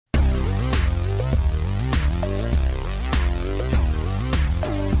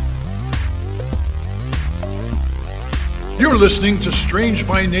You're listening to Strange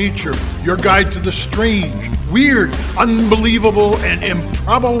by Nature, your guide to the strange, weird, unbelievable, and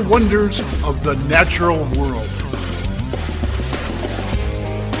improbable wonders of the natural world.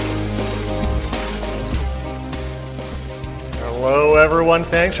 Hello everyone,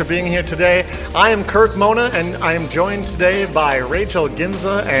 thanks for being here today. I am Kirk Mona and I am joined today by Rachel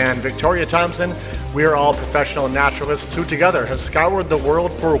Ginza and Victoria Thompson. We are all professional naturalists who together have scoured the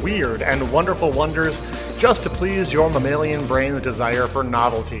world for weird and wonderful wonders just to please your mammalian brain's desire for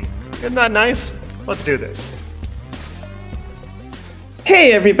novelty. Isn't that nice? Let's do this.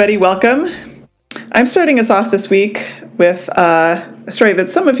 Hey everybody, welcome. I'm starting us off this week with a story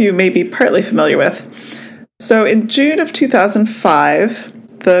that some of you may be partly familiar with. So in June of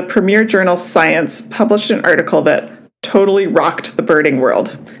 2005, the premier journal Science published an article that totally rocked the birding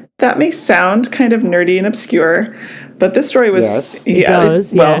world. That may sound kind of nerdy and obscure, but this story was... Yes, it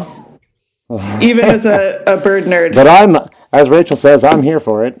does, yes. Even as a bird nerd. But as Rachel says, I'm here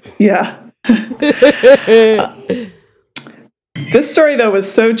for it. Yeah. This story, though,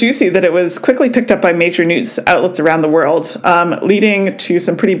 was so juicy that it was quickly picked up by major news outlets around the world, leading to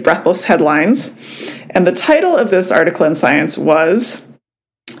some pretty breathless headlines. And the title of this article in Science was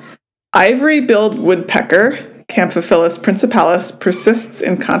Ivory-billed woodpecker, Camphophilus principalis, persists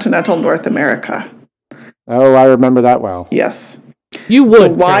in continental North America. Oh, I remember that well. Yes. You would. So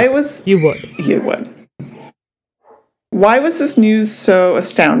why was... You would. You would. Why was this news so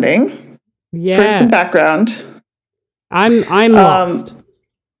astounding? Yeah. First, some background. I'm lost.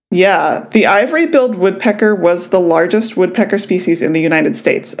 Yeah, the ivory-billed woodpecker was the largest woodpecker species in the United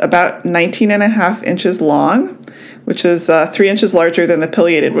States, about 19.5 inches long, which is 3 inches larger than the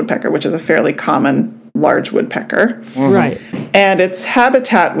pileated woodpecker, which is a fairly common large woodpecker. Mm-hmm. Right. And its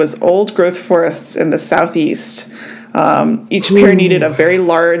habitat was old-growth forests in the southeast. Each pair needed a very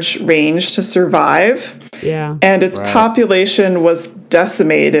large range to survive. Yeah. And its population was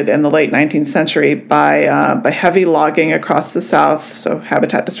decimated in the late 19th century by heavy logging across the South, so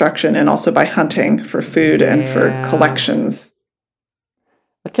habitat destruction, and also by hunting for food and for collections.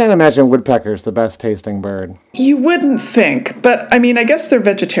 I can't imagine woodpecker's the best tasting bird. You wouldn't think, but I mean, I guess they're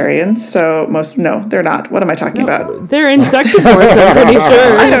vegetarians, so no, they're not. What am I talking about? They're insectivores, I'm pretty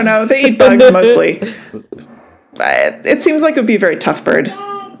sure. I don't know. They eat bugs mostly. It seems like it would be a very tough bird,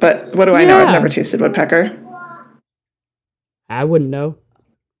 but what do I know? I've never tasted woodpecker. I wouldn't know.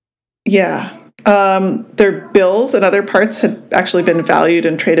 Yeah. Their bills and other parts had actually been valued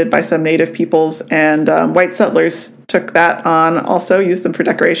and traded by some native peoples, and white settlers took that on also, used them for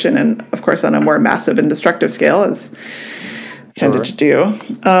decoration, and of course on a more massive and destructive scale, as tended to do.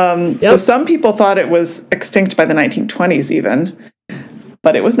 So some people thought it was extinct by the 1920s even,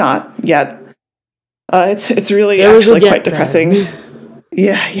 but it was not yet. It's really actually quite depressing.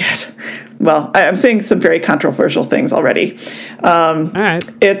 Yeah. Well, I'm saying some very controversial things already. All right.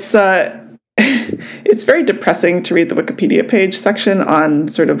 It's very depressing to read the Wikipedia page section on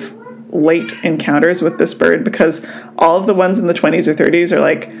sort of late encounters with this bird, because all of the ones in the 20s or 30s are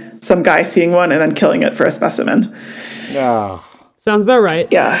like some guy seeing one and then killing it for a specimen. Yeah. Sounds about right.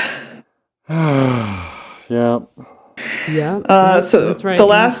 Yeah. Yeah. Yeah. So that's right. The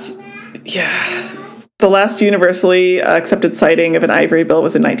last universally accepted sighting of an ivory bill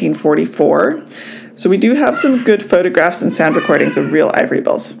was in 1944. So we do have some good photographs and sound recordings of real ivory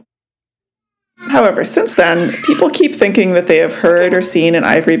bills. However, since then, people keep thinking that they have heard or seen an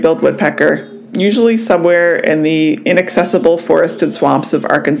ivory-billed woodpecker, usually somewhere in the inaccessible forested swamps of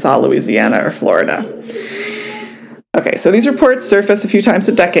Arkansas, Louisiana, or Florida. Okay, so these reports surface a few times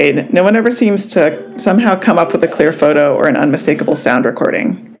a decade. No one ever seems to somehow come up with a clear photo or an unmistakable sound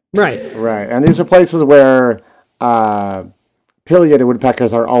recording. Right. And these are places where pileated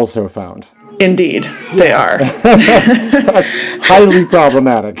woodpeckers are also found. Indeed, they are. That's highly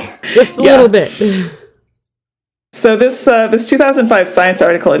problematic. Just a little bit. So this 2005 Science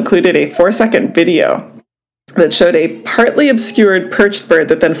article included a 4-second video that showed a partly obscured perched bird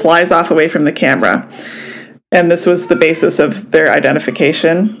that then flies off away from the camera. And this was the basis of their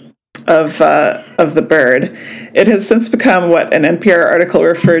identification of the bird. It has since become what an NPR article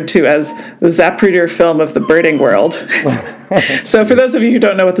referred to as the Zapruder film of the birding world. So for those of you who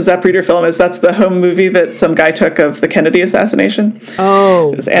don't know what the Zapruder film is, that's the home movie that some guy took of the Kennedy assassination.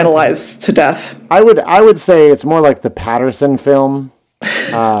 Oh. It was analyzed to death. I would say it's more like the Patterson film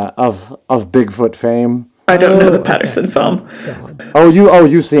of Bigfoot fame. I don't know the Patterson film. God.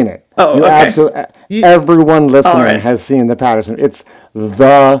 You've seen it. Oh, you okay. Absolutely. Everyone listening has seen the Patterson. It's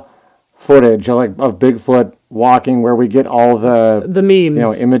the footage of Bigfoot walking, where we get all the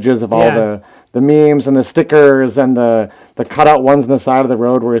memes, images of all memes and the stickers and the cutout ones on the side of the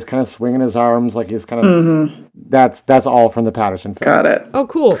road where he's kind of swinging his arms like he's kind of that's all from the Patterson film. Got it. Oh,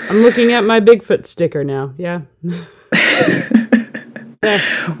 cool. I'm looking at my Bigfoot sticker now. Yeah.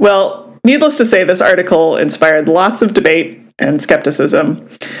 Well, needless to say, this article inspired lots of debate and skepticism.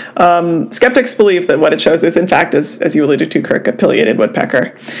 Skeptics believe that what it shows is, in fact, as you alluded to, Kirk, a pileated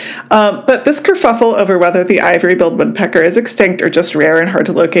woodpecker. But this kerfuffle over whether the ivory-billed woodpecker is extinct or just rare and hard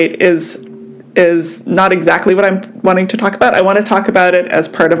to locate is not exactly what I'm wanting to talk about. I want to talk about it as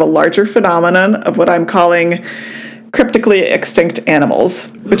part of a larger phenomenon of what I'm calling cryptically extinct animals,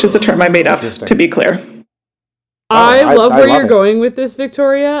 which is a term I made up, to be clear. I love where you're going with this,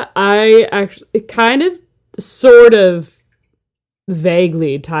 Victoria. It kind of, sort of,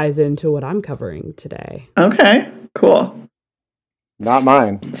 vaguely ties into what I'm covering today. Okay, cool. Not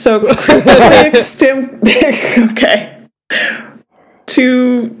mine. So cryptically extinct. Okay.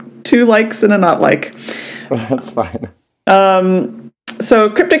 Two likes and a not like. That's fine. So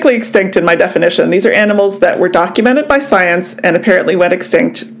cryptically extinct, in my definition, these are animals that were documented by science and apparently went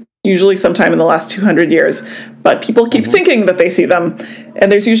extinct, usually sometime in the last 200 years. But people keep thinking that they see them,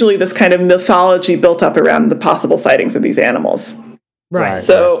 and there's usually this kind of mythology built up around the possible sightings of these animals. Right.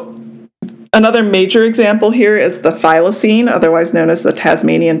 So another major example here is the thylacine, otherwise known as the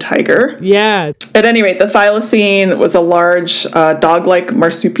Tasmanian tiger. Yeah. At any rate, the thylacine was a large dog-like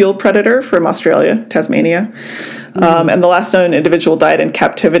marsupial predator from Australia, Tasmania. And the last known individual died in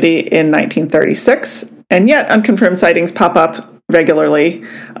captivity in 1936. And yet, unconfirmed sightings pop up regularly.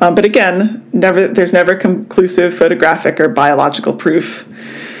 But again, there's never conclusive photographic or biological proof.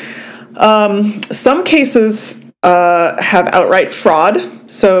 Some cases have outright fraud.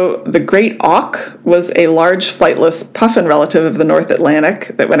 So the great auk was a large flightless puffin relative of the North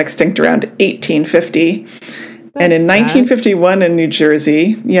Atlantic that went extinct around 1850. And in 1951 in New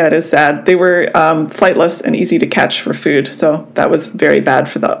Jersey, yeah, it is sad, they were flightless and easy to catch for food. So that was very bad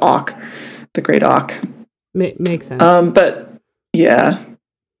for the auk, the great auk. Makes sense. But yeah.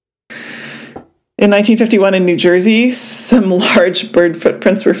 In 1951 in New Jersey, some large bird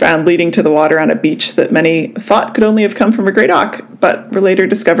footprints were found leading to the water on a beach that many thought could only have come from a great auk, but were later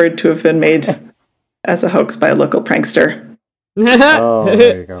discovered to have been made as a hoax by a local prankster. Oh,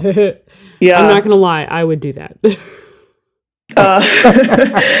 there you go. Yeah. I'm not going to lie. I would do that.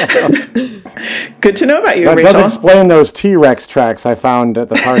 Good to know about you, that Rachel. That does explain those T-Rex tracks I found at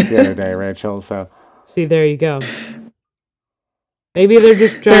the park the other day, Rachel. So see, there you go. Maybe they're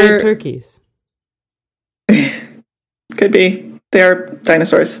just giant turkeys. Could be. They're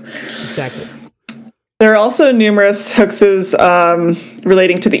dinosaurs. Exactly. There are also numerous hoaxes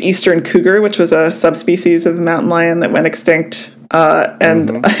relating to the eastern cougar, which was a subspecies of the mountain lion that went extinct.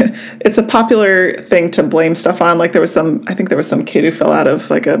 And it's a popular thing to blame stuff on. Like I think there was some kid who fell out of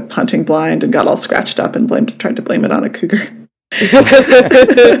like a hunting blind and got all scratched up and tried to blame it on a cougar. no,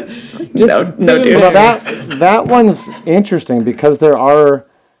 dude. Well, that one's interesting because there are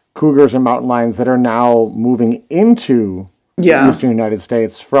cougars and mountain lions that are now moving into the eastern United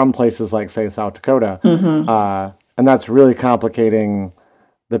States from places like, say, South Dakota. And that's really complicating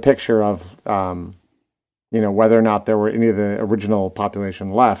the picture of, whether or not there were any of the original population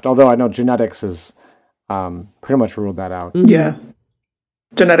left. Although I know genetics has pretty much ruled that out. Yeah.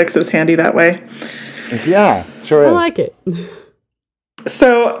 Genetics is handy that way. Yeah, sure is. I like it.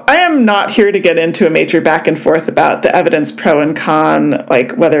 So I am not here to get into a major back and forth about the evidence pro and con,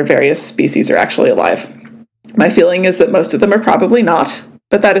 like whether various species are actually alive. My feeling is that most of them are probably not,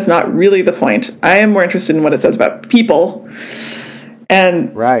 but that is not really the point. I am more interested in what it says about people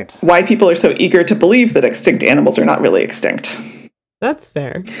and why people are so eager to believe that extinct animals are not really extinct. That's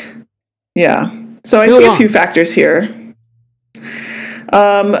fair. Yeah. So I see a few factors here.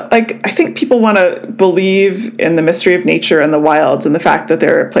 I think people want to believe in the mystery of nature and the wilds and the fact that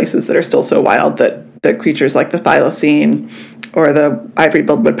there are places that are still so wild that creatures like the thylacine or the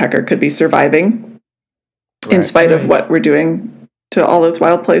ivory-billed woodpecker could be surviving in spite of what we're doing to all those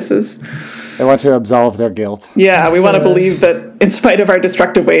wild places. They want to absolve their guilt. Yeah, we want to believe that in spite of our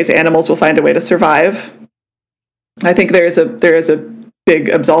destructive ways, animals will find a way to survive. I think there is a big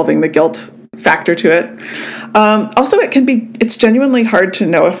absolving the guilt factor to it. Also, it's genuinely hard to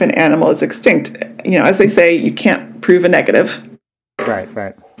know if an animal is extinct. As they say, you can't prove a negative.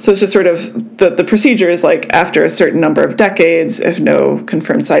 Right. So it's just sort of the procedure is like after a certain number of decades, if no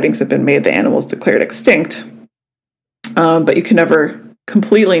confirmed sightings have been made, the animal is declared extinct. But you can never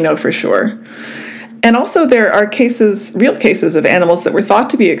completely know for sure. And also there are real cases of animals that were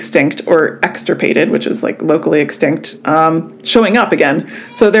thought to be extinct or extirpated, which is like locally extinct, showing up again.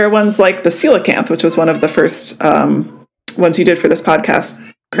 So there are ones like the coelacanth, which was one of the first ones you did for this podcast,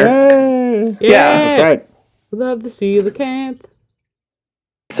 Kirk. Yay! Yeah. That's right. Love the coelacanth.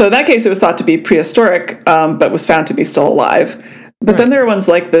 So in that case, it was thought to be prehistoric, but was found to be still alive. But then there are ones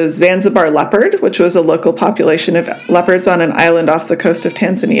like the Zanzibar leopard, which was a local population of leopards on an island off the coast of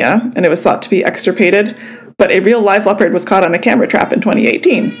Tanzania, and it was thought to be extirpated. But a real live leopard was caught on a camera trap in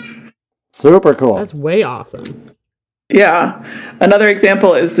 2018. Super cool. That's way awesome. Yeah. Another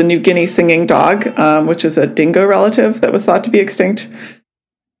example is the New Guinea singing dog, which is a dingo relative that was thought to be extinct.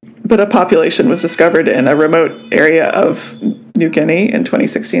 But a population was discovered in a remote area of New Guinea in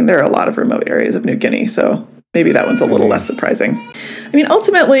 2016. There are a lot of remote areas of New Guinea, so maybe that one's a little less surprising. I mean,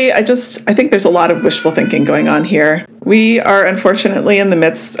 ultimately, I think there's a lot of wishful thinking going on here. We are unfortunately in the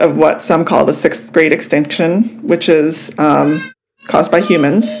midst of what some call the sixth great extinction, which is caused by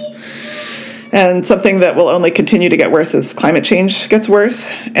humans, and something that will only continue to get worse as climate change gets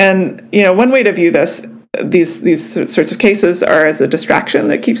worse. And, one way to view these sorts of cases are as a distraction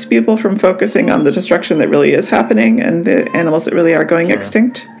that keeps people from focusing on the destruction that really is happening and the animals that really are going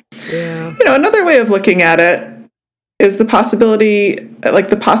extinct. Yeah. Another way of looking at it is the possibility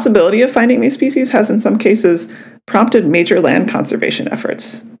of finding these species has in some cases prompted major land conservation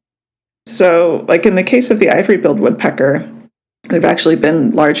efforts. So, like in the case of the ivory-billed woodpecker, there have actually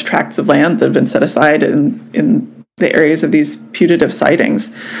been large tracts of land that have been set aside in the areas of these putative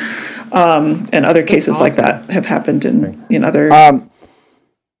sightings. And other cases like that have happened in other...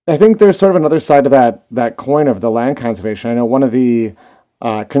 I think there's sort of another side to that coin of the land conservation. I know one of the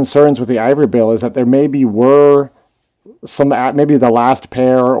concerns with the ivory bill is that there maybe the last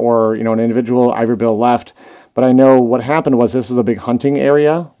pair or an individual ivory bill left, but I know what happened was this was a big hunting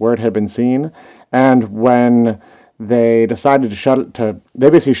area where it had been seen, and when they decided they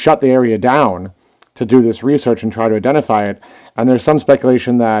basically shut the area down to do this research and try to identify it. And there's some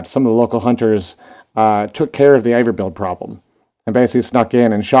speculation that some of the local hunters took care of the ivory-billed problem and basically snuck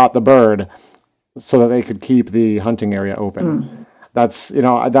in and shot the bird so that they could keep the hunting area open. That's,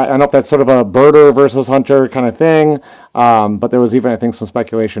 I don't know if that's sort of a birder versus hunter kind of thing, but there was even, I think, some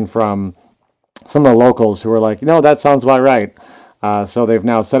speculation from some of the locals who were like, that sounds about right. So they've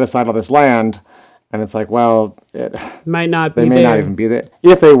now set aside all this land, and it's like, well, might not be they may not even be there.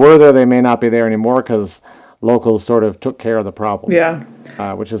 If they were there, they may not be there anymore because locals sort of took care of the problem. Yeah.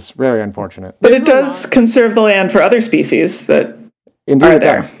 Which is very unfortunate. But it does conserve the land for other species that Indeed are it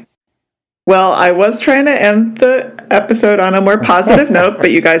there. Does. Well, I was trying to end the episode on a more positive note,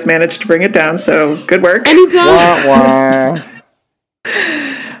 but you guys managed to bring it down, so good work. Anytime.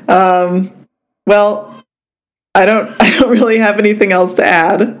 Well, I don't really have anything else to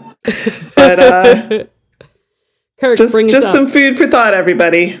add. But Kirk, just some food for thought,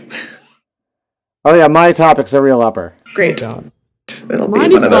 everybody. Oh yeah, my topic's a real upper. Great. Oh, it'll be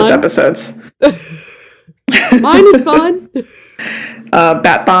one of those episodes. Mine is fun.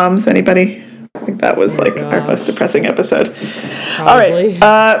 Bat bombs, anybody? I think that was our most depressing episode. Probably. All right,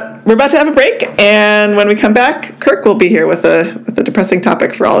 we're about to have a break, and when we come back, Kirk will be here with a depressing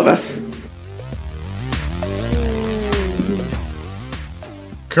topic for all of us.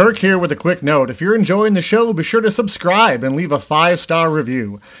 Kirk here with a quick note. If you're enjoying the show, be sure to subscribe and leave a 5-star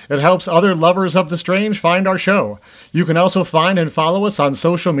review. It helps other lovers of the strange find our show. You can also find and follow us on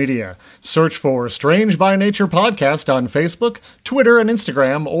social media. Search for Strange by Nature Podcast on Facebook, Twitter, and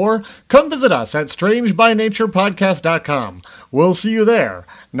Instagram, or come visit us at strangebynaturepodcast.com. We'll see you there.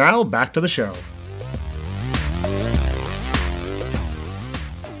 Now, back to the show.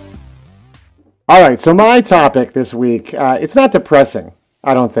 All right, so my topic this week, it's not depressing.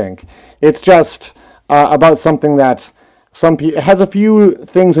 I don't think. It's just about something that it has a few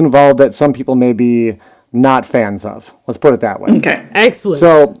things involved that some people may be not fans of. Let's put it that way. Okay. Excellent.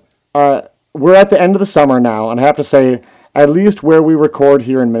 So we're at the end of the summer now, and I have to say, at least where we record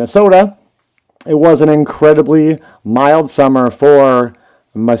here in Minnesota, it was an incredibly mild summer for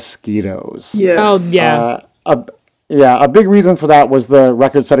mosquitoes. Yes. Oh, yeah. A big reason for that was the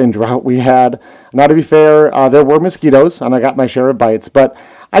record-setting drought we had. Now, to be fair, there were mosquitoes, and I got my share of bites, but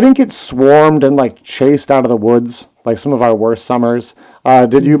I didn't get swarmed and, chased out of the woods like some of our worst summers.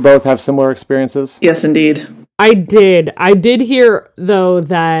 Did you both have similar experiences? Yes, indeed. I did. I did hear, though,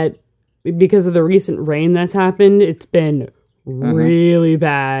 that because of the recent rain that's happened, it's been really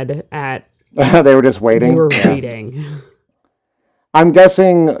bad at... They were just waiting? They were waiting. I'm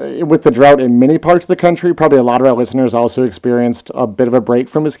guessing with the drought in many parts of the country, probably a lot of our listeners also experienced a bit of a break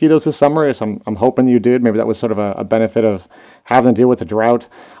from mosquitoes this summer. So I'm hoping you did. Maybe that was sort of a benefit of having to deal with the drought.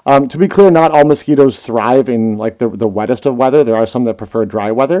 To be clear, not all mosquitoes thrive in the wettest of weather. There are some that prefer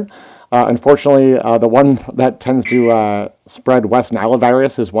dry weather. Unfortunately, the one that tends to spread West Nile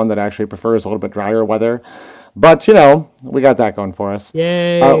virus is one that actually prefers a little bit drier weather. But, we got that going for us.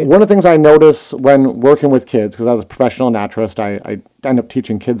 Yay. One of the things I notice when working with kids, because I was a professional naturalist, I end up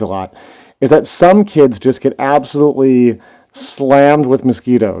teaching kids a lot, is that some kids just get absolutely slammed with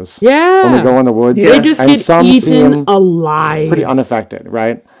mosquitoes. Yeah. When we go in the woods. They just get eaten alive. Pretty unaffected,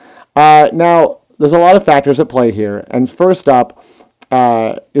 right? Now, there's a lot of factors at play here. And first up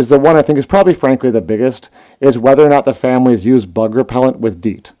is the one I think is probably, frankly, the biggest, is whether or not the families use bug repellent with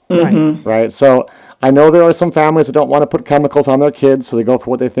DEET. Right? So I know there are some families that don't want to put chemicals on their kids, so they go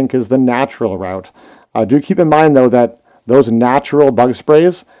for what they think is the natural route. Do keep in mind, though, that those natural bug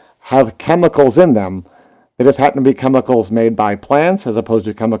sprays have chemicals in them. They just happen to be chemicals made by plants as opposed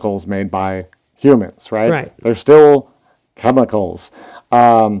to chemicals made by humans, right? Right. They're still chemicals.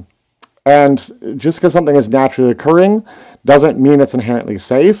 And just because something is naturally occurring doesn't mean it's inherently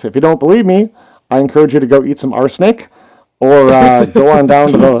safe. If you don't believe me, I encourage you to go eat some arsenic or go on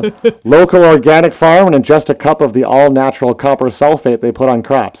down to the local organic farm and ingest a cup of the all-natural copper sulfate they put on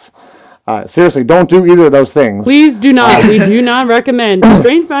crops. Seriously, don't do either of those things. Please do not. We do not recommend.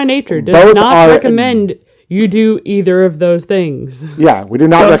 Strange by Nature does not recommend you do either of those things. Yeah, we do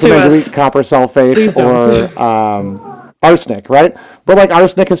not recommend you eat copper sulfate or arsenic, right? But like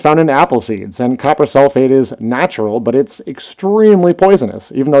arsenic is found in apple seeds, and copper sulfate is natural, but it's extremely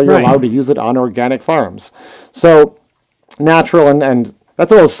poisonous, even though you're allowed to use it on organic farms. So natural and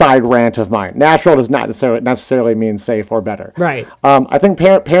that's a little side rant of mine. Natural does not necessarily mean safe or better. Right. I think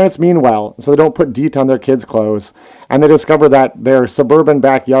parents mean well, so they don't put DEET on their kids' clothes, and they discover that their suburban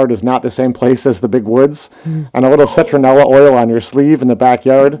backyard is not the same place as the big woods, and a little citronella oil on your sleeve in the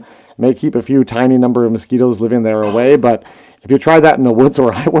backyard may keep a few tiny number of mosquitoes living there away, but if you try that in the woods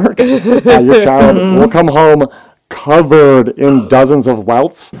where I work, your child will come home covered in dozens of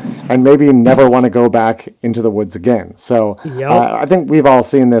welts and maybe never want to go back into the woods again. So I think we've all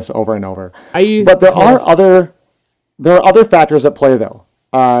seen this over and over. But there are other factors at play though,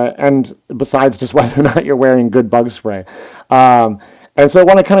 and besides just whether or not you're wearing good bug spray. And so I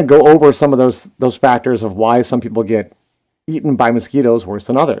want to kind of go over some of those factors of why some people get eaten by mosquitoes worse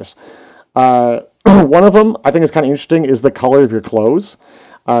than others. One of them I think is kind of interesting is the color of your clothes.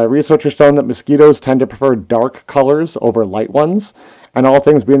 Research has shown that mosquitoes tend to prefer dark colors over light ones, and all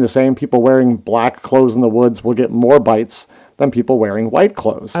things being the same, people wearing black clothes in the woods will get more bites than people wearing white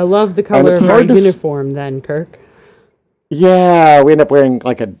clothes. I love the color of our uniform then, Kirk. Yeah, we end up wearing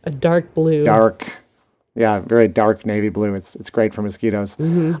like a dark blue. Very dark navy blue. It's great for mosquitoes.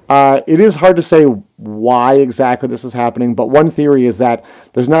 It is hard to say why exactly this is happening, but one theory is that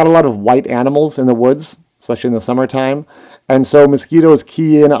there's not a lot of white animals in the woods, especially in the summertime. And so mosquitoes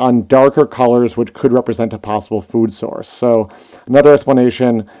key in on darker colors, which could represent a possible food source. So another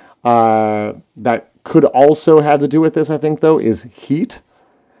explanation that could also have to do with this, I think, though, is heat.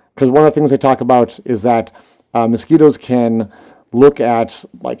 Because one of the things they talk about is that mosquitoes can look at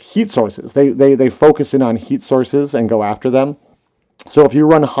like heat sources. They focus in on heat sources and go after them. So if you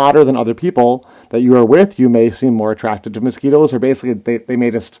run hotter than other people that you are with, you may seem more attracted to mosquitoes, or basically they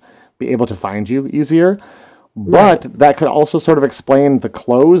may just be able to find you easier. But that could also sort of explain the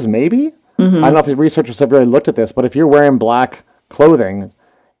clothes, maybe? I don't know if the researchers have really looked at this, but if you're wearing black clothing,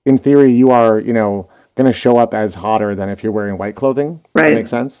 in theory, you are, going to show up as hotter than if you're wearing white clothing. Right. Does that make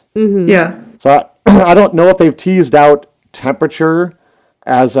sense? Yeah. So I don't know if they've teased out temperature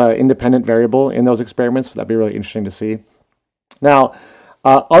as an independent variable in those experiments, but that'd be really interesting to see. Now,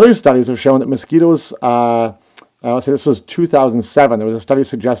 other studies have shown that mosquitoes... let's say this was 2007. There was a study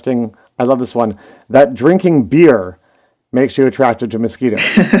suggesting, I love this one, that drinking beer makes you attracted to mosquitoes.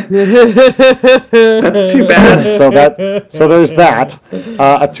 That's too bad. So there's that.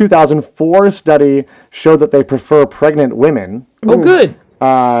 A 2004 study showed that they prefer pregnant women. Oh, good.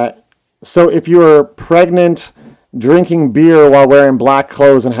 So if you're pregnant, drinking beer while wearing black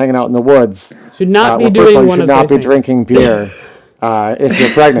clothes and hanging out in the woods, should not be doing one of those things. You should not be drinking beer. If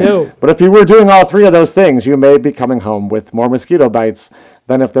you're pregnant. No. But if you were doing all three of those things, you may be coming home with more mosquito bites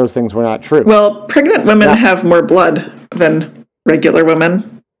than if those things were not true. Well, pregnant women have more blood than regular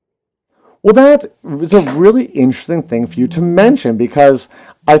women. Well, that is a really interesting thing for you to mention, because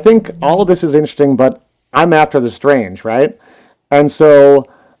I think all of this is interesting, but I'm after the strange, right? And so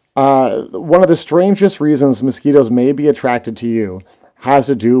one of the strangest reasons mosquitoes may be attracted to you has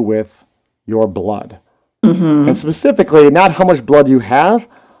to do with your blood. And specifically, not how much blood you have,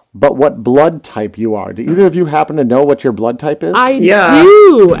 but what blood type you are. Do either of you happen to know what your blood type is? I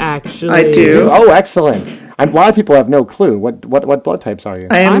do, actually. I do. Oh, excellent. A lot of people have no clue. What blood types are you?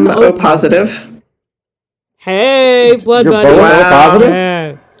 I'm O positive. Hey, blood You're buddy. both Wow. O positive?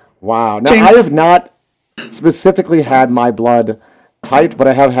 Yeah. Wow. Now, Jinx. I have not specifically had my blood typed, but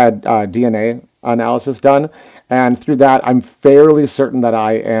I have had DNA analysis done. And through that, I'm fairly certain that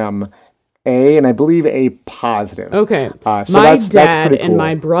I am A, and I believe A positive. Okay. So my that's dad pretty cool. and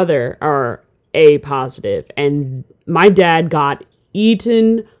my brother are A positive, and my dad got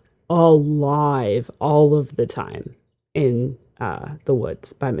eaten alive all of the time in the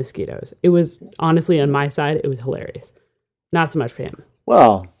woods by mosquitoes. It was, honestly, on my side, it was hilarious. Not so much for him.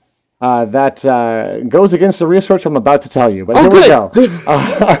 Well, that goes against the research I'm about to tell you, but here we go.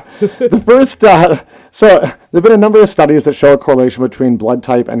 The first, so there have been a number of studies that show a correlation between blood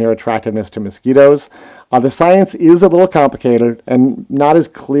type and their attractiveness to mosquitoes. The science is a little complicated and not as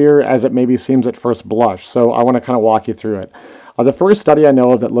clear as it maybe seems at first blush, so I want to kind of walk you through it. The first study I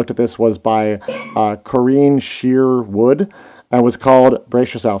know of that looked at this was by Corinne Shearwood, and was called,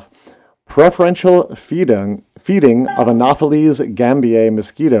 brace yourself, Preferential Feeding of Anopheles gambiae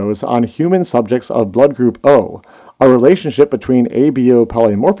Mosquitoes on Human Subjects of Blood Group O, a relationship between ABO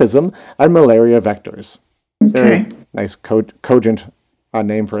polymorphism and malaria vectors. Okay. Very nice, cogent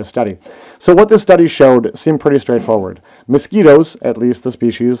name for a study. So what this study showed seemed pretty straightforward. Mosquitoes, at least the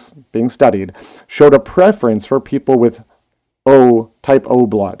species being studied, showed a preference for people with type O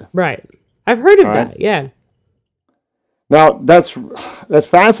blood. Right. I've heard of that, yeah. Now, that's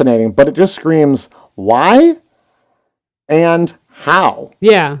fascinating, but it just screams, why and how?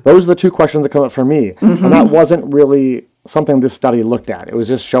 Yeah. Those are the two questions that come up for me. Mm-hmm. And that wasn't really something this study looked at. It was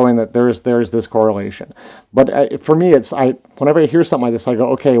just showing that there's this correlation. But for me, whenever I hear something like this, I go,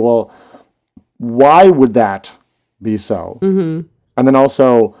 okay, well, why would that be so? Mm-hmm. And then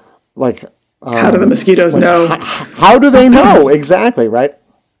also, like... how do the mosquitoes know? How do they know? Exactly, right?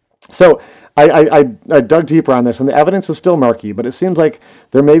 So I dug deeper on this, and the evidence is still murky, but it seems like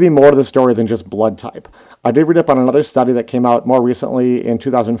there may be more to the story than just blood type. I did read up on another study that came out more recently in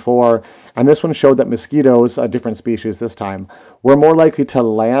 2004, and this one showed that mosquitoes, a different species this time, were more likely to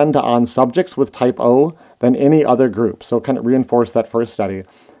land on subjects with type O than any other group. So it kind of reinforced that first study.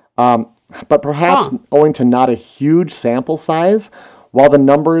 But perhaps owing to not a huge sample size, while the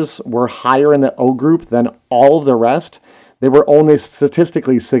numbers were higher in the O group than all of the rest, they were only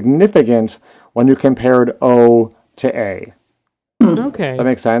statistically significant when you compared O to A. Okay. Does that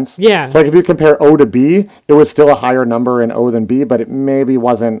make sense? Yeah. So like if you compare O to B, it was still a higher number in O than B, but it maybe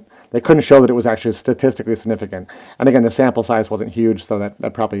wasn't, they couldn't show that it was actually statistically significant. And again, the sample size wasn't huge, so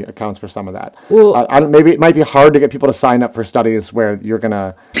that probably accounts for some of that. Well, maybe it might be hard to get people to sign up for studies where you're going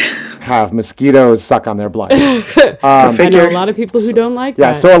to have mosquitoes suck on their blood. I know a lot of people who don't like that.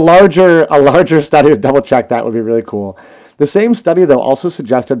 Yeah, so a larger study to double check that would be really cool. The same study, though, also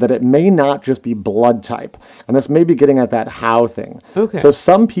suggested that it may not just be blood type, and this may be getting at that how thing. Okay. So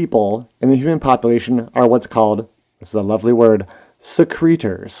some people in the human population are what's called, this is a lovely word,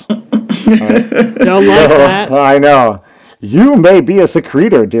 secretors. Right? Don't like that. I know. You may be a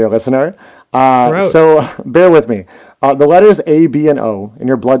secretor, dear listener. So bear with me. The letters A, B, and O in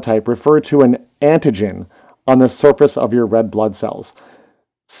your blood type refer to an antigen on the surface of your red blood cells.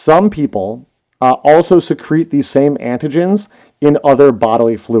 Some people also secrete these same antigens in other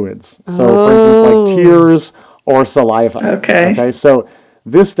bodily fluids. So, for instance, like tears or saliva. Okay. So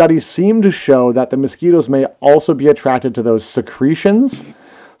this study seemed to show that the mosquitoes may also be attracted to those secretions.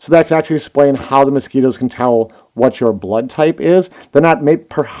 So that can actually explain how the mosquitoes can tell what your blood type is. They're not,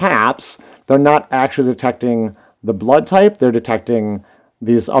 perhaps, they're not actually detecting the blood type. They're detecting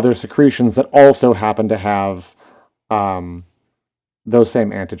these other secretions that also happen to have those same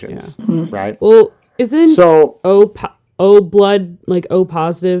antigens, right? Well, isn't O blood, like O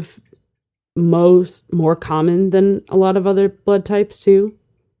positive, more common than a lot of other blood types too?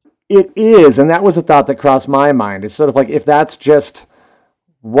 It is, and that was a thought that crossed my mind. It's sort of like if that's just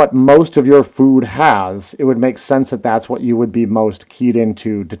what most of your food has, it would make sense that that's what you would be most keyed in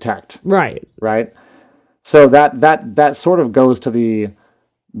to detect. Right. Right? So that sort of goes to the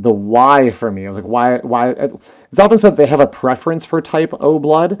why for me. I was like, why? It's often said they have a preference for type O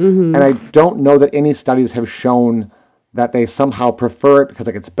blood, and I don't know that any studies have shown that they somehow prefer it because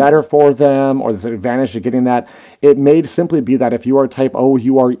like it's better for them or there's an advantage to getting that. It may simply be that if you are type O,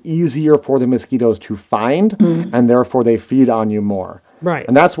 you are easier for the mosquitoes to find, and therefore they feed on you more. Right.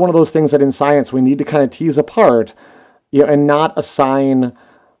 And that's one of those things that in science we need to kind of tease apart, and not assign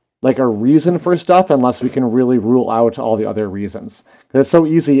like a reason for stuff unless we can really rule out all the other reasons. Because it's so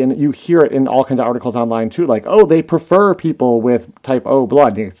easy, and you hear it in all kinds of articles online too, like, oh, they prefer people with type O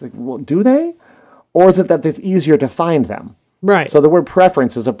blood. And it's like, well, do they? Or is it that it's easier to find them? Right. So the word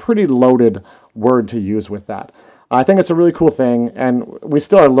preference is a pretty loaded word to use with that. I think it's a really cool thing, and we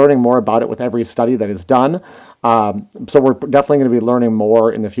still are learning more about it with every study that is done. So we're definitely going to be learning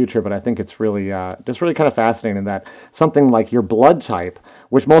more in the future, but I think it's really just really kind of fascinating that something like your blood type,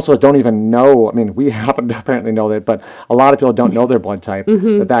 which most of us don't even know. I mean, we happen to apparently know that, but a lot of people don't know their blood type,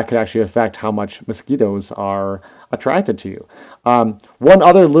 that could actually affect how much mosquitoes are attracted to you. One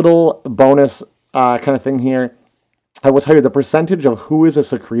other little bonus kind of thing here, I will tell you the percentage of who is a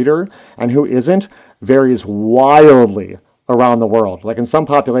secretor and who isn't varies wildly around the world. Like in some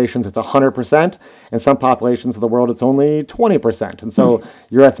populations, it's 100%. In some populations of the world, it's only 20%. And so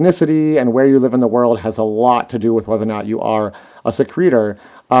your ethnicity and where you live in the world has a lot to do with whether or not you are a secretor.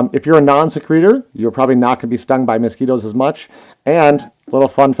 If you're a non-secretor, you're probably not going to be stung by mosquitoes as much. And a little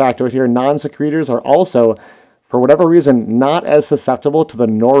fun factor here, non-secretors are also, for whatever reason, not as susceptible to the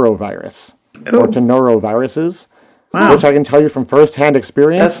norovirus or to noroviruses, which I can tell you from firsthand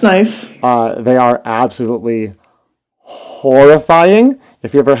experience. That's nice. They are absolutely horrifying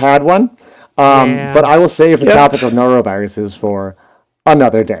if you ever had one. But I will save the topic of noroviruses for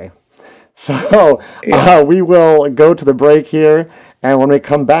another day. So we will go to the break here. And when we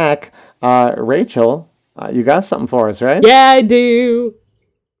come back, Rachel, you got something for us, right? Yeah, I do.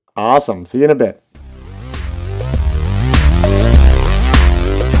 Awesome. See you in a bit.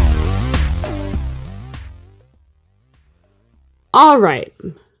 All right.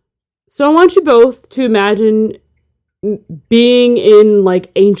 So I want you both to imagine being in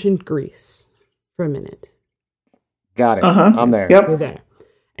like ancient Greece for a minute. Got it. I'm there. Yep. You're there.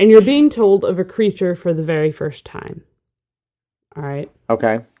 And you're being told of a creature for the very first time. All right.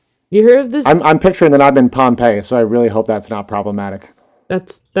 Okay. You hear of this? I'm picturing that I'm in Pompeii, so I really hope that's not problematic.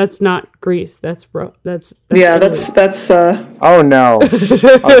 That's not Greece. That's yeah. Italy. That's Oh no!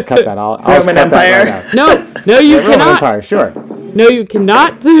 I'll cut that. I'll Roman cut that Empire. right out. No, you Roman cannot. Empire, sure. No, you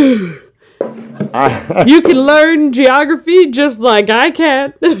cannot. You can learn geography just like I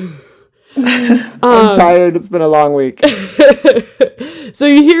can. I'm tired. It's been a long week. So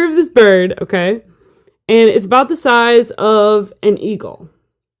you hear of this bird, okay? And it's about the size of an eagle.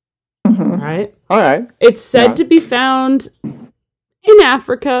 Right? All right. It's said to be found in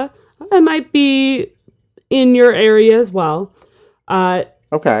Africa. It might be in your area as well.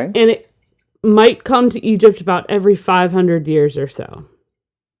 Okay. And it might come to Egypt about every 500 years or so.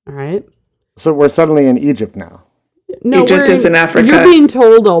 All right? So we're suddenly in Egypt now. No, Egypt is in Africa. You're being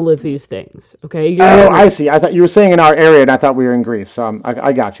told all of these things, okay? I see. I thought you were saying in our area, and I thought we were in Greece. So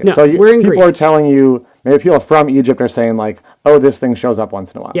I got you. No, So we're in people Greece. are telling you, maybe people from Egypt are saying like, oh, this thing shows up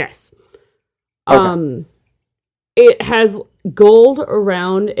once in a while. Yes. Okay. It has gold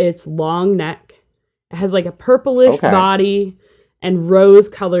around its long neck. It has like a purplish body and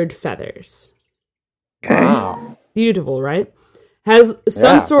rose-colored feathers. okay. Wow. Beautiful, right? Has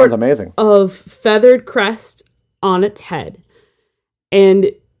some sort sounds amazing. of feathered crest on its head.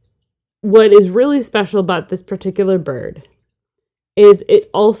 And what is really special about this particular bird is it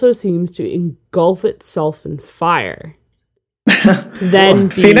also seems to engulf itself in fire to then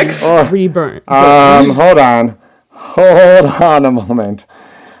be Phoenix? reburnt. Hold on. Hold on a moment.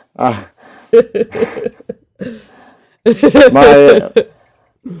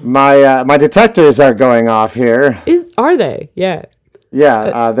 My detectors are going off here. Are they? Yeah.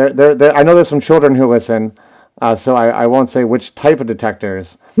 Yeah, they're. I know there's some children who listen, so I won't say which type of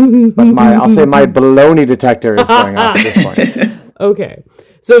detectors, but I'll say my baloney detector is going off at this point. Okay.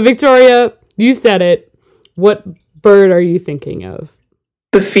 So Victoria, you said it. What bird are you thinking of?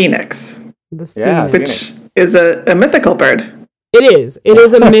 The phoenix, The Yeah, phoenix. which is a mythical bird. It is. It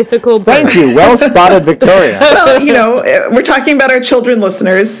is a mythical bird. Thank you. Well spotted, Victoria. Well, we're talking about our children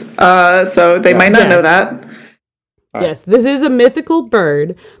listeners, so they might not know Yes. that. Yes, this is a mythical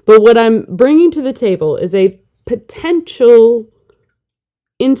bird, but what I'm bringing to the table is a potential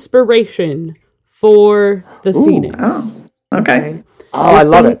inspiration for the phoenix. Oh, okay. Oh, I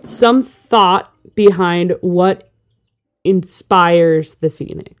love it. Some thought behind what inspires the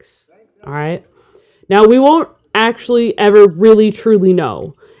phoenix. All right. Now, we won't actually ever really truly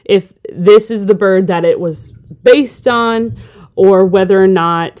know if this is the bird that it was based on or whether or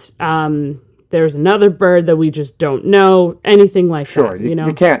not there's another bird that we just don't know, anything like Sure,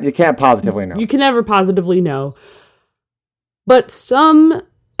 that. you can't positively know. You can never positively know. But some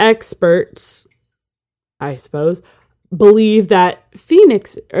experts, I suppose, believe that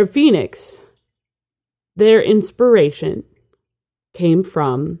Phoenix, their inspiration came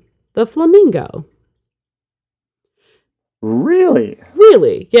from the flamingo. Really?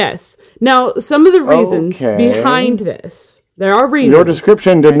 Really, yes. Now, some of the reasons Okay. behind this, there are reasons. Your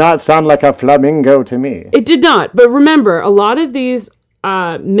description did not sound like a flamingo to me. It did not. But remember, a lot of these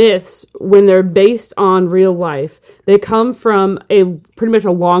myths, when they're based on real life, they come from pretty much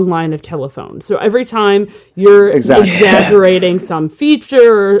a long line of telephones. So every time you're Exactly. exaggerating some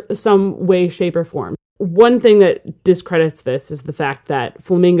feature or some way, shape, or form. one thing that discredits this is the fact that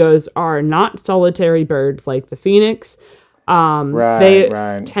flamingos are not solitary birds like the phoenix.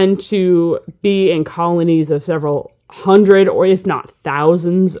 They tend to be in colonies of several hundred or if not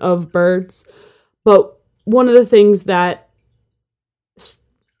thousands of birds. But one of the things that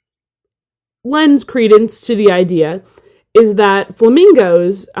lends credence to the idea is that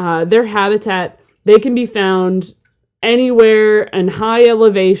flamingos, their habitat, they can be found anywhere in high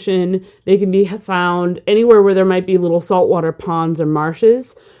elevation. They can be found anywhere where there might be little saltwater ponds or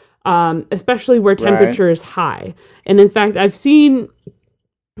marshes, especially where temperature is high. And in fact, I've seen,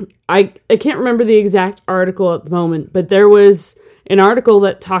 I can't remember the exact article at the moment, but there was an article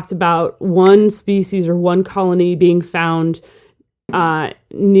that talked about one species or one colony being found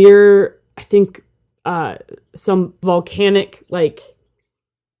near, I think, some volcanic, lake?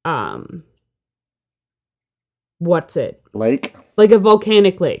 Like a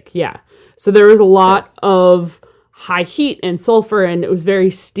volcanic lake, yeah. So there was a lot of high heat and sulfur, and it was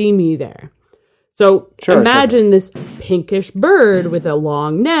very steamy there. So imagine this pinkish bird with a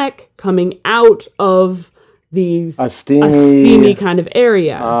long neck coming out of a steamy kind of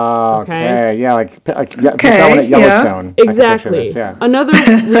area. Okay. Yeah, like someone at Yellowstone. Yeah. Exactly. Yeah. Another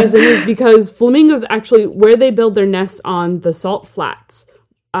reason is because flamingos actually, where they build their nests on the salt flats,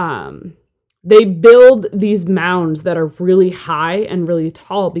 they build these mounds that are really high and really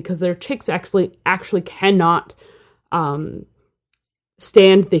tall because their chicks actually cannot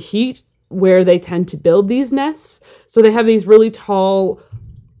stand the heat where they tend to build these nests. So they have these really tall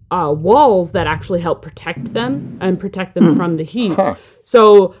walls that actually help protect them and protect them from the heat.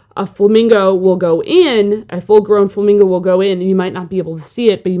 So a flamingo will go in, a full-grown flamingo will go in, and you might not be able to see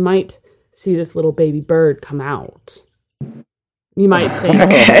it, but you might see this little baby bird come out. You might think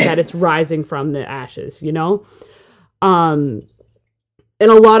that it's rising from the ashes, you know? And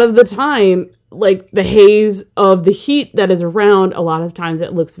a lot of the time, like the haze of the heat that is around, a lot of times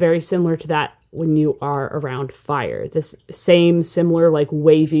it looks very similar to that when you are around fire. This same similar like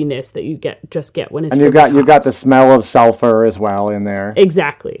waviness that you get when it's and you got the smell of sulfur as well in there.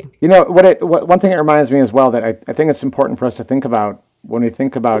 Exactly. You know one thing it reminds me as well that I think it's important for us to think about when we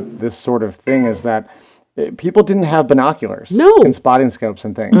think about this sort of thing is that people didn't have binoculars and spotting scopes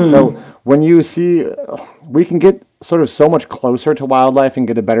and things. So when you see, we can get sort of so much closer to wildlife and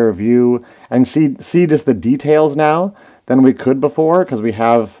get a better view and see just the details now than we could before because we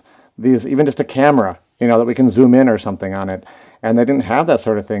have these, even just a camera, that we can zoom in or something on it. And they didn't have that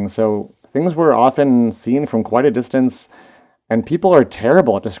sort of thing. So things were often seen from quite a distance, and people are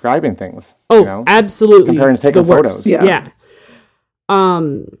terrible at describing things. Oh, absolutely. Comparing to taking photos. Yeah.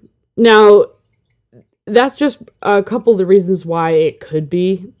 Now, that's just a couple of the reasons why it could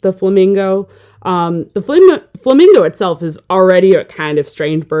be the flamingo. The flamingo itself is already a kind of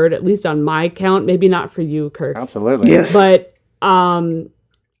strange bird, at least on my count. Maybe not for you, Kirk. Absolutely. Yes. But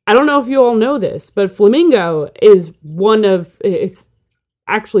I don't know if you all know this, but flamingo is it's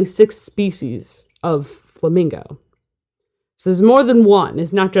actually 6 species of flamingo. So there's more than one.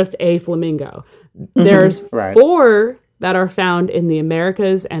 It's not just a flamingo. Mm-hmm. There's 4 that are found in the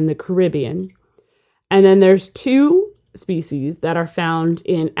Americas and the Caribbean. And then there's 2 species that are found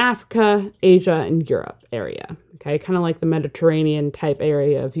in Africa, Asia, and Europe area. Okay, kind of like the Mediterranean type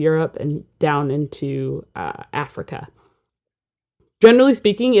area of Europe and down into Africa. Generally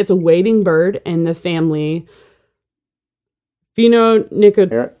speaking, it's a wading bird in the family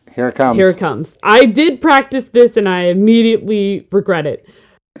Phoenicopteridae. Here it comes. Here it comes. I did practice this and I immediately regret it.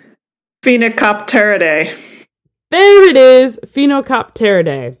 Phoenicopteridae. There it is,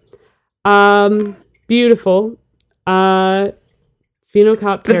 Phoenicopteridae. Beautiful.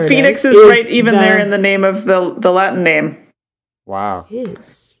 Phoenicopteridae. The phoenix is right even there in the name of the Latin name. Wow.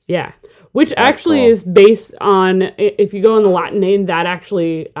 Yeah. Which actually is based on, if you go in the Latin name, that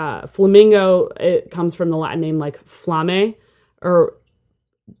actually, flamingo, it comes from the Latin name like flame, or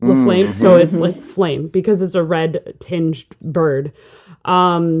la flame, so it's like flame, because it's a red tinged bird.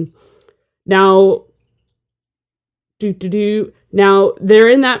 Now, Now, they're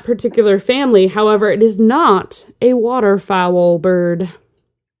in that particular family, however, it is not a waterfowl bird.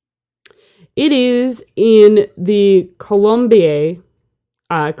 It is in the Columbiae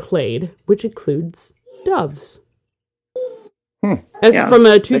clade, which includes doves. That's from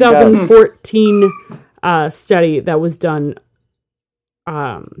a 2014 study that was done.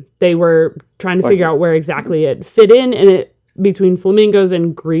 They were trying to figure out where exactly it fit in, and it between flamingos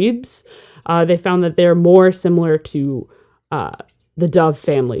and grebes. They found that they're more similar to the dove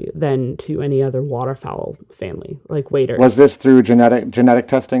family than to any other waterfowl family, like waders. Was this through genetic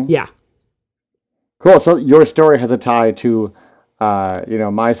testing? Yeah. Cool. So your story has a tie to,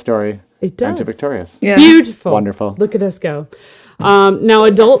 my story. It does. And to Victorious. Yeah. Beautiful. Wonderful. Look at us go. Now,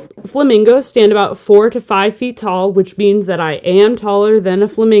 adult flamingos stand about 4 to 5 feet tall, which means that I am taller than a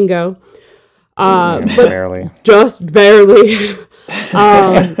flamingo. But barely. Just barely.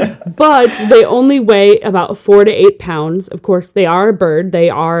 But they only weigh about 4 to 8 pounds. Of course, they are a bird. They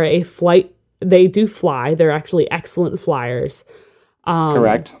are a flight. They do fly. They're actually excellent flyers.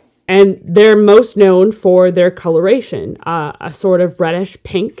 Correct. And they're most known for their coloration, a sort of reddish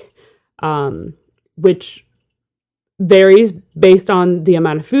pink, which varies based on the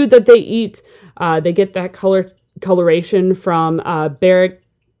amount of food that they eat. They get that coloration from carotene.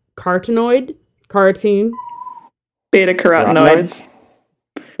 Beta carotenoids.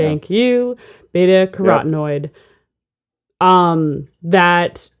 Thank you. Beta carotenoid.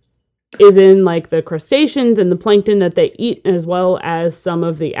 That is in like the crustaceans and the plankton that they eat, as well as some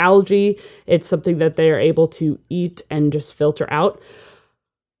of the algae. It's something that they are able to eat and just filter out.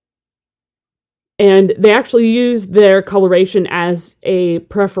 And they actually use their coloration as a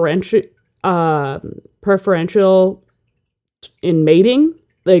preferential in mating.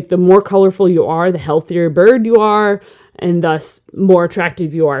 Like, the more colorful you are, the healthier bird you are, and thus more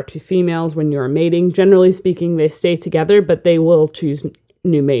attractive you are to females when you're mating. Generally speaking, they stay together, but they will choose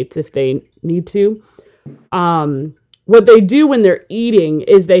new mates if they need to. What they do when they're eating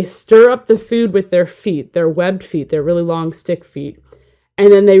is they stir up the food with their feet, their webbed feet, their really long stick feet. And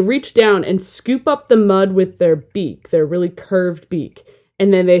then they reach down and scoop up the mud with their beak, their really curved beak.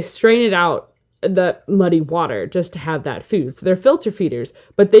 And then they strain it out, the muddy water, just to have that food. So they're filter feeders.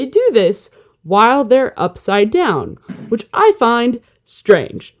 But they do this while they're upside down, which I find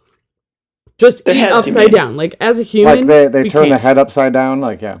strange. Just eat upside down. Like, as a human, like they turn the head upside down?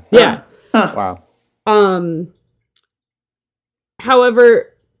 Like, yeah. Yeah. Huh. Wow.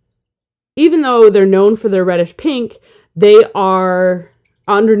 However, even though they're known for their reddish pink, they are...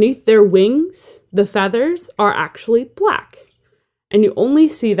 underneath their wings, the feathers are actually black. And you only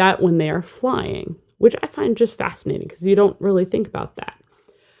see that when they are flying, which I find just fascinating because you don't really think about that.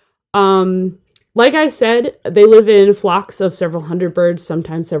 Like I said, they live in flocks of several hundred birds,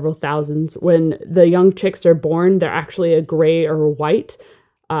 sometimes several thousands. When the young chicks are born, they're actually a gray or white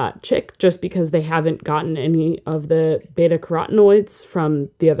chick, just because they haven't gotten any of the beta carotenoids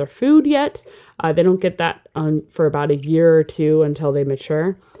from the other food yet. They don't get that for about a year or two until they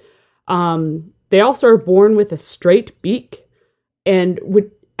mature. They also are born with a straight beak, and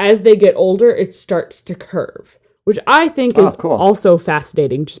as they get older, it starts to curve, which I think is also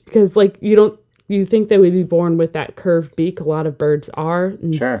fascinating, just because, like, you think they would be born with that curved beak. A lot of birds are.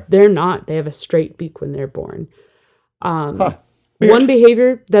 Sure. They're not. They have a straight beak when they're born. One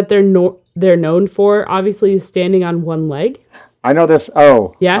behavior that they're known for, obviously, is standing on one leg. I know this.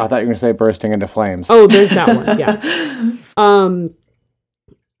 Oh, yeah. I thought you were going to say bursting into flames. Oh, there's that one. Yeah.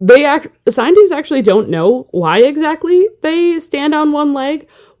 Scientists actually don't know why exactly they stand on one leg.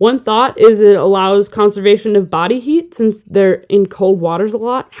 One thought is it allows conservation of body heat since they're in cold waters a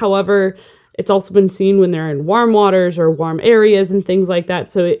lot. However, it's also been seen when they're in warm waters or warm areas and things like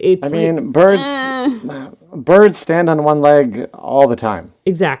that. So it's birds stand on one leg all the time.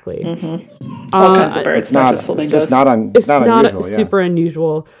 Exactly. Mm-hmm. All kinds of birds, not just flamingos. It's not unusual. Super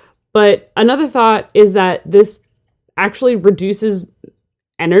unusual. But another thought is that this actually reduces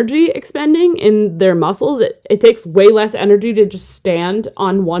energy expending in their muscles. It takes way less energy to just stand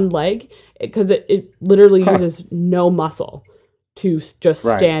on one leg, because it literally uses no muscle to just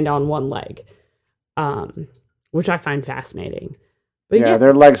stand on one leg, which I find fascinating. But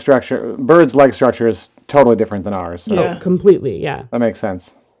their leg structure, birds' leg structure is totally different than ours. So. Oh, completely, yeah. That makes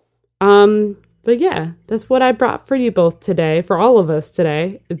sense. But yeah, that's what I brought for you both today, for all of us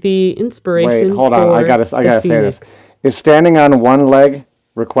today. The inspiration. Wait, hold on. I gotta say this. If standing on one leg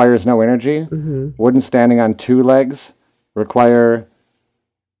requires no energy, wouldn't standing on two legs require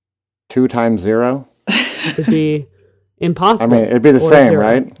 2 times 0? It'd be impossible. I mean, it'd be the same, 0.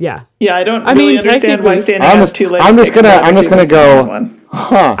 Right? Yeah. Yeah, I don't really understand why standing on 2 legs. I'm just gonna go.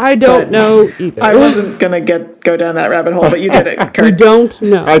 Huh. I don't know either. I wasn't gonna go down that rabbit hole, but you did it, Kurt. You don't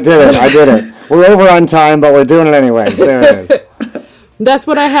know. I did it. We're over on time, but we're doing it anyway. There it is. That's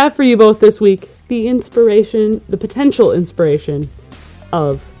what I have for you both this week. The potential inspiration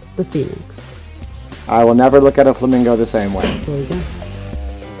of the phoenix. I will never look at a flamingo the same way. There you go.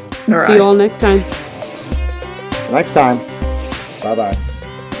 See you all next time. Bye-bye.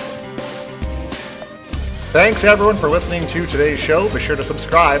 Thanks, everyone, for listening to today's show. Be sure to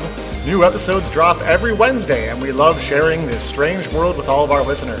subscribe. New episodes drop every Wednesday, and we love sharing this strange world with all of our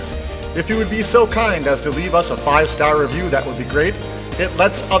listeners. If you would be so kind as to leave us a 5-star review, that would be great. it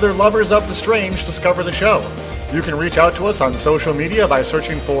lets other lovers of the strange discover the show. You can reach out to us on social media by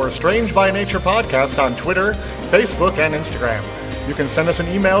searching for Strange by Nature Podcast on Twitter, Facebook, and Instagram. You can send us an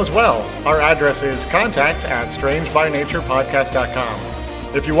email as well. Our address is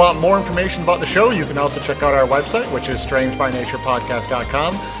contact@strangebynaturepodcast.com. If you want more information about the show, you can also check out our website, which is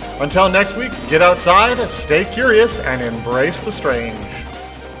strangebynaturepodcast.com. Until next week, get outside, stay curious, and embrace the strange.